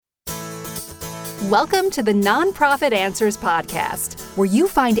Welcome to the Nonprofit Answers Podcast, where you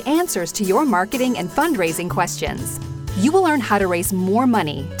find answers to your marketing and fundraising questions. You will learn how to raise more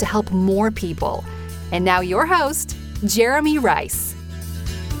money to help more people. And now your host, Jeremy Rice.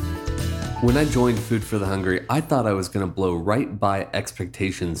 When I joined Food for the Hungry, I thought I was going to blow right by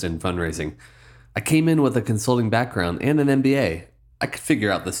expectations in fundraising. I came in with a consulting background and an MBA. I could figure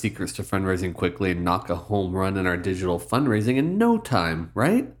out the secrets to fundraising quickly and knock a home run in our digital fundraising in no time,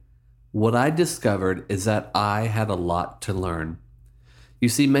 right? What I discovered is that I had a lot to learn. You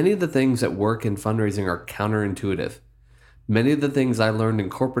see, many of the things that work in fundraising are counterintuitive. Many of the things I learned in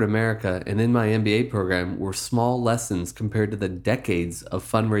corporate America and in my MBA program were small lessons compared to the decades of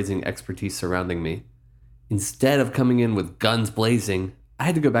fundraising expertise surrounding me. Instead of coming in with guns blazing, I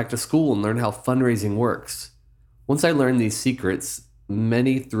had to go back to school and learn how fundraising works. Once I learned these secrets,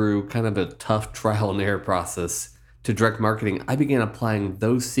 many through kind of a tough trial and error process, to direct marketing, I began applying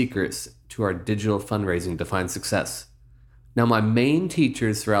those secrets to our digital fundraising to find success. Now, my main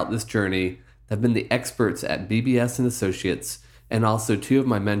teachers throughout this journey have been the experts at BBS and Associates, and also two of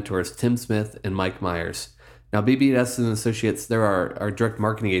my mentors, Tim Smith and Mike Myers. Now, BBS and Associates, they're our direct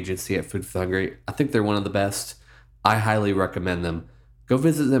marketing agency at Food for the Hungry. I think they're one of the best. I highly recommend them. Go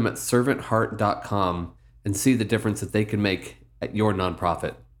visit them at servantheart.com and see the difference that they can make at your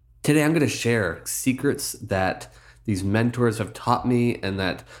nonprofit. Today, I'm going to share secrets that these mentors have taught me and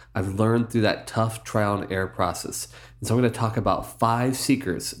that I've learned through that tough trial and error process. And so I'm going to talk about 5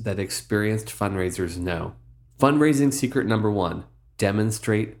 secrets that experienced fundraisers know. Fundraising secret number 1,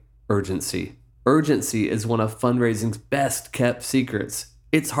 demonstrate urgency. Urgency is one of fundraising's best kept secrets.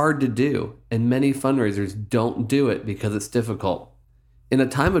 It's hard to do, and many fundraisers don't do it because it's difficult. In a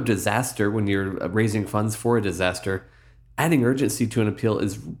time of disaster, when you're raising funds for a disaster, adding urgency to an appeal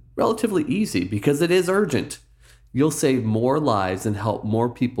is relatively easy because it is urgent. You'll save more lives and help more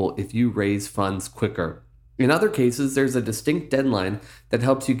people if you raise funds quicker. In other cases, there's a distinct deadline that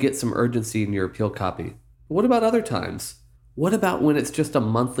helps you get some urgency in your appeal copy. But what about other times? What about when it's just a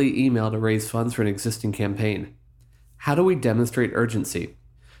monthly email to raise funds for an existing campaign? How do we demonstrate urgency?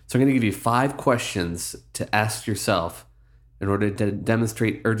 So I'm going to give you 5 questions to ask yourself in order to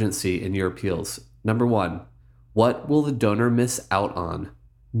demonstrate urgency in your appeals. Number 1, what will the donor miss out on?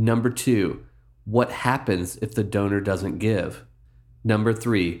 Number 2, what happens if the donor doesn't give? Number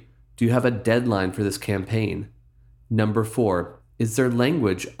 3, do you have a deadline for this campaign? Number 4, is there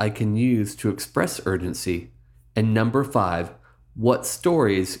language I can use to express urgency? And number 5, what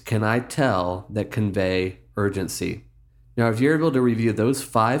stories can I tell that convey urgency? Now, if you're able to review those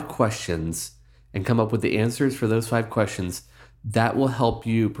 5 questions and come up with the answers for those 5 questions, that will help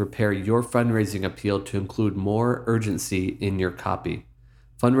you prepare your fundraising appeal to include more urgency in your copy.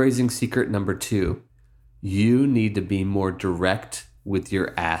 Fundraising secret number 2, you need to be more direct with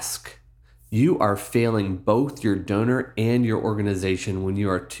your ask. You are failing both your donor and your organization when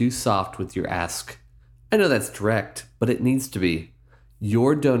you are too soft with your ask. I know that's direct, but it needs to be.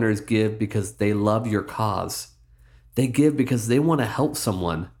 Your donors give because they love your cause. They give because they want to help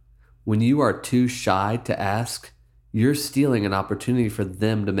someone. When you are too shy to ask, you're stealing an opportunity for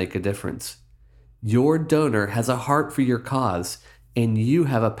them to make a difference. Your donor has a heart for your cause, and you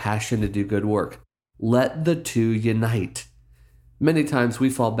have a passion to do good work. Let the two unite. Many times we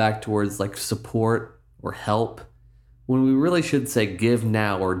fall back towards like support or help when we really should say give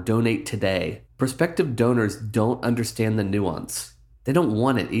now or donate today. Prospective donors don't understand the nuance. They don't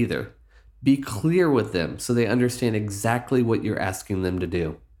want it either. Be clear with them so they understand exactly what you're asking them to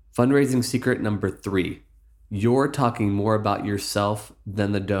do. Fundraising secret number 3, you're talking more about yourself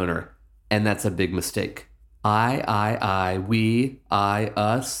than the donor, and that's a big mistake. I, we, I,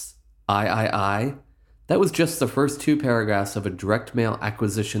 us, I. That was just the first 2 paragraphs of a direct mail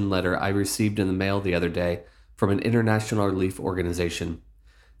acquisition letter I received in the mail the other day from an international relief organization.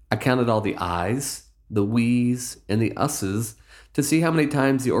 I counted all the I's, the we's, and the us's to see how many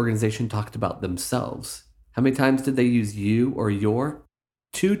times the organization talked about themselves. How many times did they use you or your?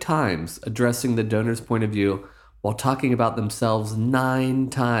 2 times addressing the donor's point of view while talking about themselves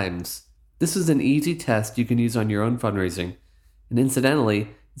 9 times. This is an easy test you can use on your own fundraising, and incidentally,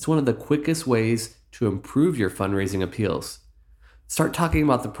 it's one of the quickest ways to improve your fundraising appeals. Start talking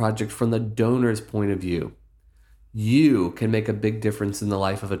about the project from the donor's point of view. You can make a big difference in the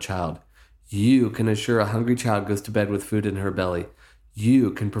life of a child. You can ensure a hungry child goes to bed with food in her belly. You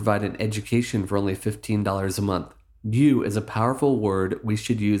can provide an education for only $15 a month. You is a powerful word we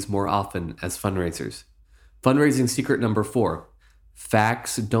should use more often as fundraisers. Fundraising secret number 4.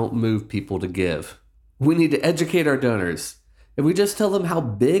 Facts don't move people to give. We need to educate our donors. If we just tell them how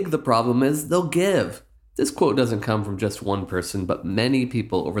big the problem is, they'll give. This quote doesn't come from just one person, but many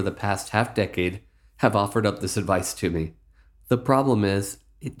people over the past half decade have offered up this advice to me. The problem is,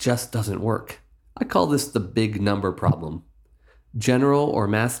 it just doesn't work. I call this the big number problem. General or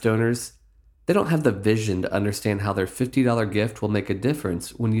mass donors, they don't have the vision to understand how their $50 gift will make a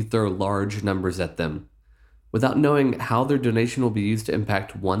difference when you throw large numbers at them. Without knowing how their donation will be used to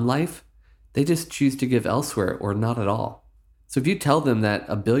impact one life, they just choose to give elsewhere or not at all. So if you tell them that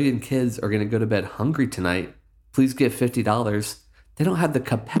 1 billion kids are going to go to bed hungry tonight, please give $50, they don't have the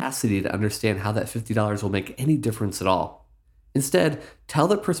capacity to understand how that $50 will make any difference at all. Instead, tell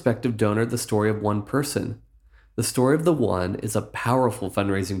the prospective donor the story of one person. The story of the one is a powerful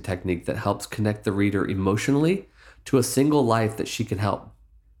fundraising technique that helps connect the reader emotionally to a single life that she can help.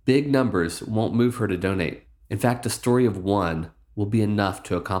 Big numbers won't move her to donate. In fact, a story of one will be enough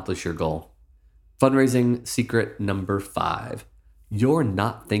to accomplish your goal. Fundraising secret number 5. You're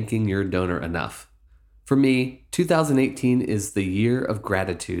not thanking your donor enough. For me, 2018 is the year of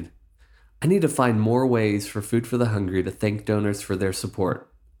gratitude. I need to find more ways for Food for the Hungry to thank donors for their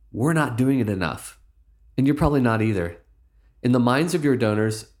support. We're not doing it enough. And you're probably not either. In the minds of your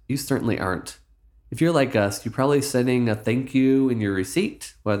donors, you certainly aren't. If you're like us, you're probably sending a thank you in your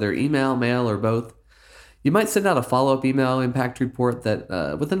receipt, whether email, mail, or both. You might send out a follow-up email impact report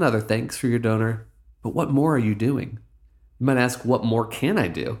that with another thanks for your donor. But what more are you doing? You might ask, what more can I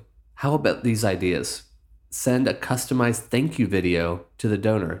do? How about these ideas? Send a customized thank you video to the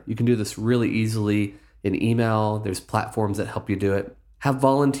donor. You can do this really easily in email. There's platforms that help you do it. Have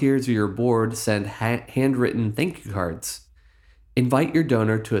volunteers or your board send handwritten thank you cards. Invite your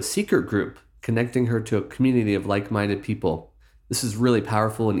donor to a secret group, connecting her to a community of like-minded people. This is really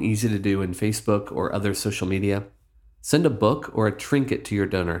powerful and easy to do in Facebook or other social media. Send a book or a trinket to your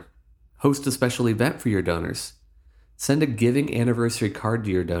donor. Host a special event for your donors. Send a giving anniversary card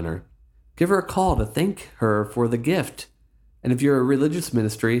to your donor. Give her a call to thank her for the gift. And if you're a religious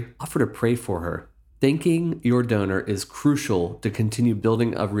ministry, offer to pray for her. Thanking your donor is crucial to continue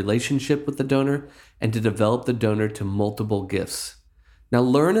building a relationship with the donor and to develop the donor to multiple gifts. Now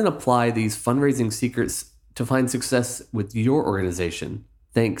learn and apply these fundraising secrets to find success with your organization.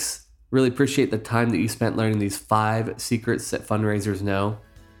 Thanks. Really appreciate the time that you spent learning these 5 secrets that fundraisers know.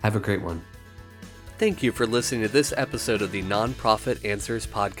 Have a great one. Thank you for listening to this episode of the Nonprofit Answers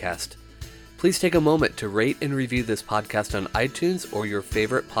Podcast. Please take a moment to rate and review this podcast on iTunes or your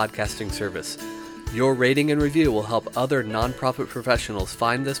favorite podcasting service. Your rating and review will help other nonprofit professionals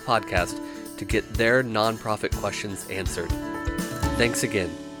find this podcast to get their nonprofit questions answered. Thanks again.